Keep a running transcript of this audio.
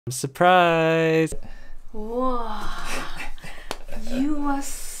I'm surprised. Wow, you are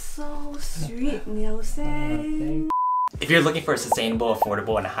so sweet, Nielsen. If you're looking for a sustainable,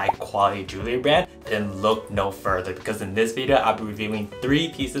 affordable, and high quality jewelry brand, then look no further, because in this video I'll be reviewing 3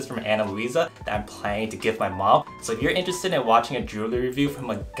 pieces from Ana Luisa that I'm planning to gift my mom. So if you're interested in watching a jewelry review from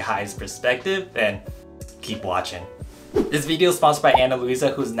a guy's perspective, then keep watching. This video is sponsored by Ana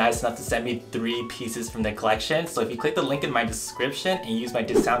Luisa, who's nice enough to send me 3 pieces from their collection. So if you click the link in my description and use my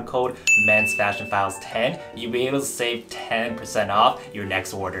discount code MEN'sFashionFiles10, you'll be able to save 10% off your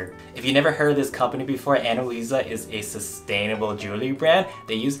next order. If you never heard of this company before, Ana Luisa is a sustainable jewelry brand.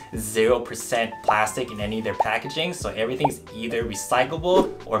 They use 0% plastic in any of their packaging, so everything's either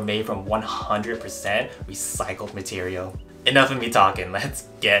recyclable or made from 100% recycled material. Enough of me talking, let's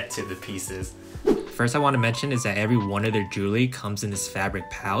get to the pieces. First I want to mention is that every one of their jewelry comes in this fabric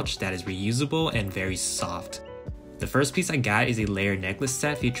pouch that is reusable and very soft. The first piece I got is a layered necklace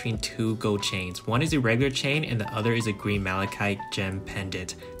set featuring 2 gold chains. One is a regular chain and the other is a green malachite gem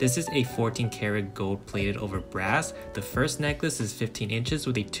pendant. This is a 14 karat gold plated over brass. The first necklace is 15 inches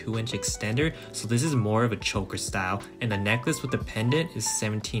with a 2-inch extender, so this is more of a choker style. And the necklace with the pendant is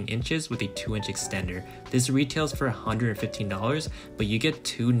 17 inches with a 2-inch extender. This retails for $115, but you get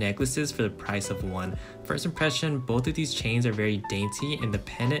 2 necklaces for the price of 1. First impression, both of these chains are very dainty and the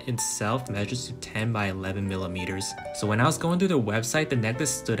pendant itself measures to 10 by 11 millimeters. So when I was going through their website, the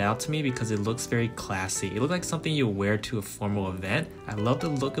necklace stood out to me because it looks very classy. It looked like something you'll wear to a formal event. I love the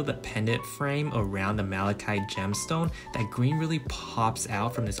look of the pendant frame around the malachite gemstone. That green really pops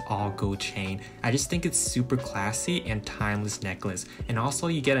out from this all gold chain. I just think it's super classy and timeless necklace. And also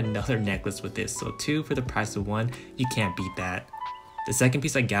you get another necklace with this, so 2 for the price of 1, you can't beat that. The second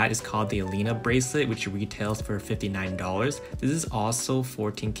piece I got is called the Elena Bracelet, which retails for $59. This is also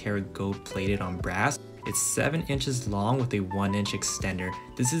 14 karat gold plated on brass. It's 7 inches long with a 1-inch extender.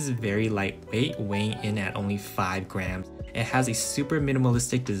 This is very lightweight, weighing in at only 5 grams. It has a super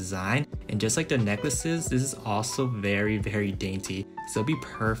minimalistic design, and just like the necklaces, this is also very dainty. So it'll be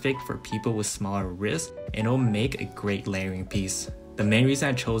perfect for people with smaller wrists, and it'll make a great layering piece. The main reason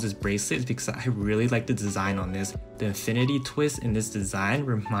I chose this bracelet is because I really like the design on this. The infinity twist in this design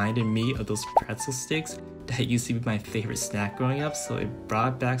reminded me of those pretzel sticks that used to be my favorite snack growing up, so it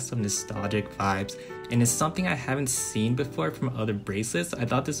brought back some nostalgic vibes. And it's something I haven't seen before from other bracelets. I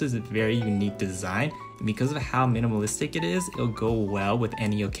thought this was a very unique design, and because of how minimalistic it is, it'll go well with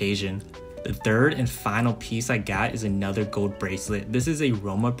any occasion. The third and final piece I got is another gold bracelet. This is a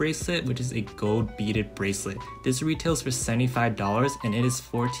Roma bracelet, which is a gold beaded bracelet. This retails for $75 and it is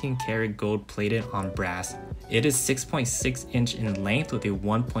 14 karat gold plated on brass. It is 6.6 inch in length with a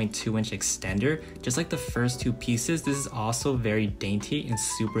 1.2 inch extender. Just like the first 2 pieces, this is also very dainty and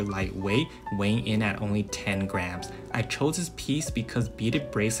super lightweight, weighing in at only 10 grams. I chose this piece because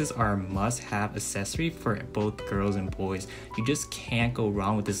beaded bracelets are a must-have accessory for both girls and boys. You just can't go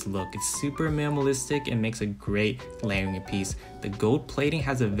wrong with this look. It's super minimalistic and makes a great layering piece. The gold plating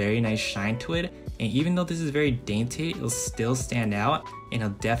has a very nice shine to it, and even though this is very dainty, it'll still stand out and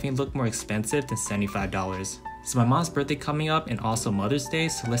it'll definitely look more expensive than $75. So my mom's birthday coming up and also Mother's Day,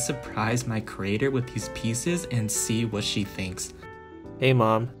 so let's surprise my creator with these pieces and see what she thinks. Hey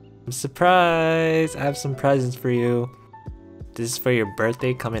Mom, I'm surprised! I have some presents for you. This is for your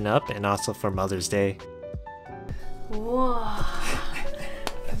birthday coming up and also for Mother's Day. Wow,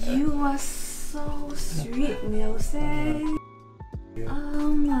 you are so sweet, Nielsen.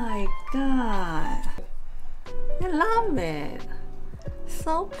 Oh my god, I love it.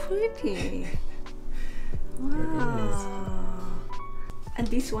 So pretty. Wow. And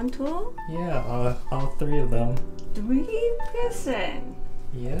this one too? Yeah, all 3 of them. 3 presents.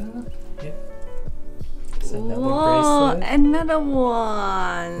 Yeah. It's another Whoa, bracelet. another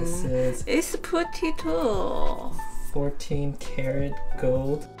one. This is It's pretty too. 14 karat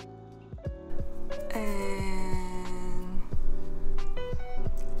gold. And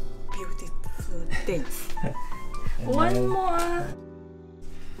beautiful things. And One then more.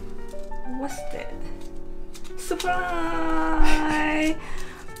 What's that? Surprise!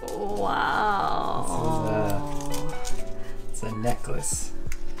 Wow. it's a necklace.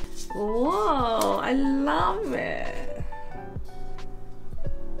 Whoa, I love it.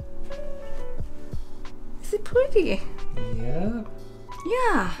 Is it pretty? Yeah.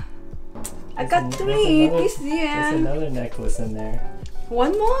 Yeah. I There's got 3 this There's year. another necklace in there.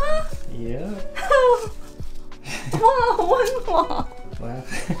 One more? Yeah. Wow, one more. Wow.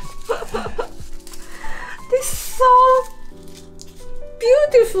 This is so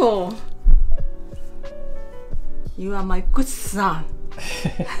beautiful. You are my good son.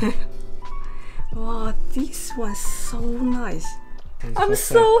 Wow, this one's so nice. I'm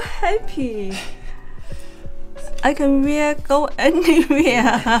so happy. I can go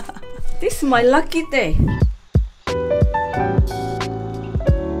anywhere. This is my lucky day.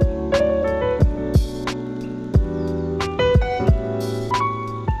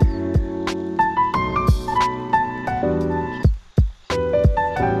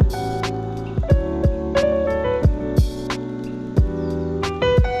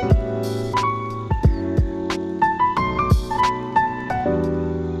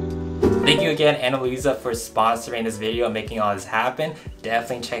 Thank you again, Ana Luisa, for sponsoring this video and making all this happen.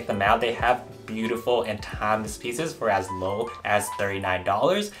 Definitely check them out. They have beautiful and timeless pieces for as low as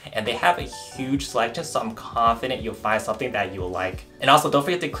 $39, and they have a huge selection, so I'm confident you'll find something that you'll like. And also, don't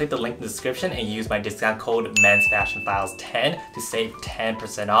forget to click the link in the description and use my discount code MEN'sFashionFiles10 to save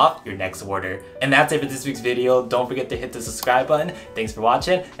 10% off your next order. And that's it for this week's video. Don't forget to hit the subscribe button. Thanks for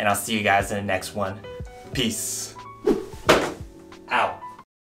watching, and I'll see you guys in the next one. Peace.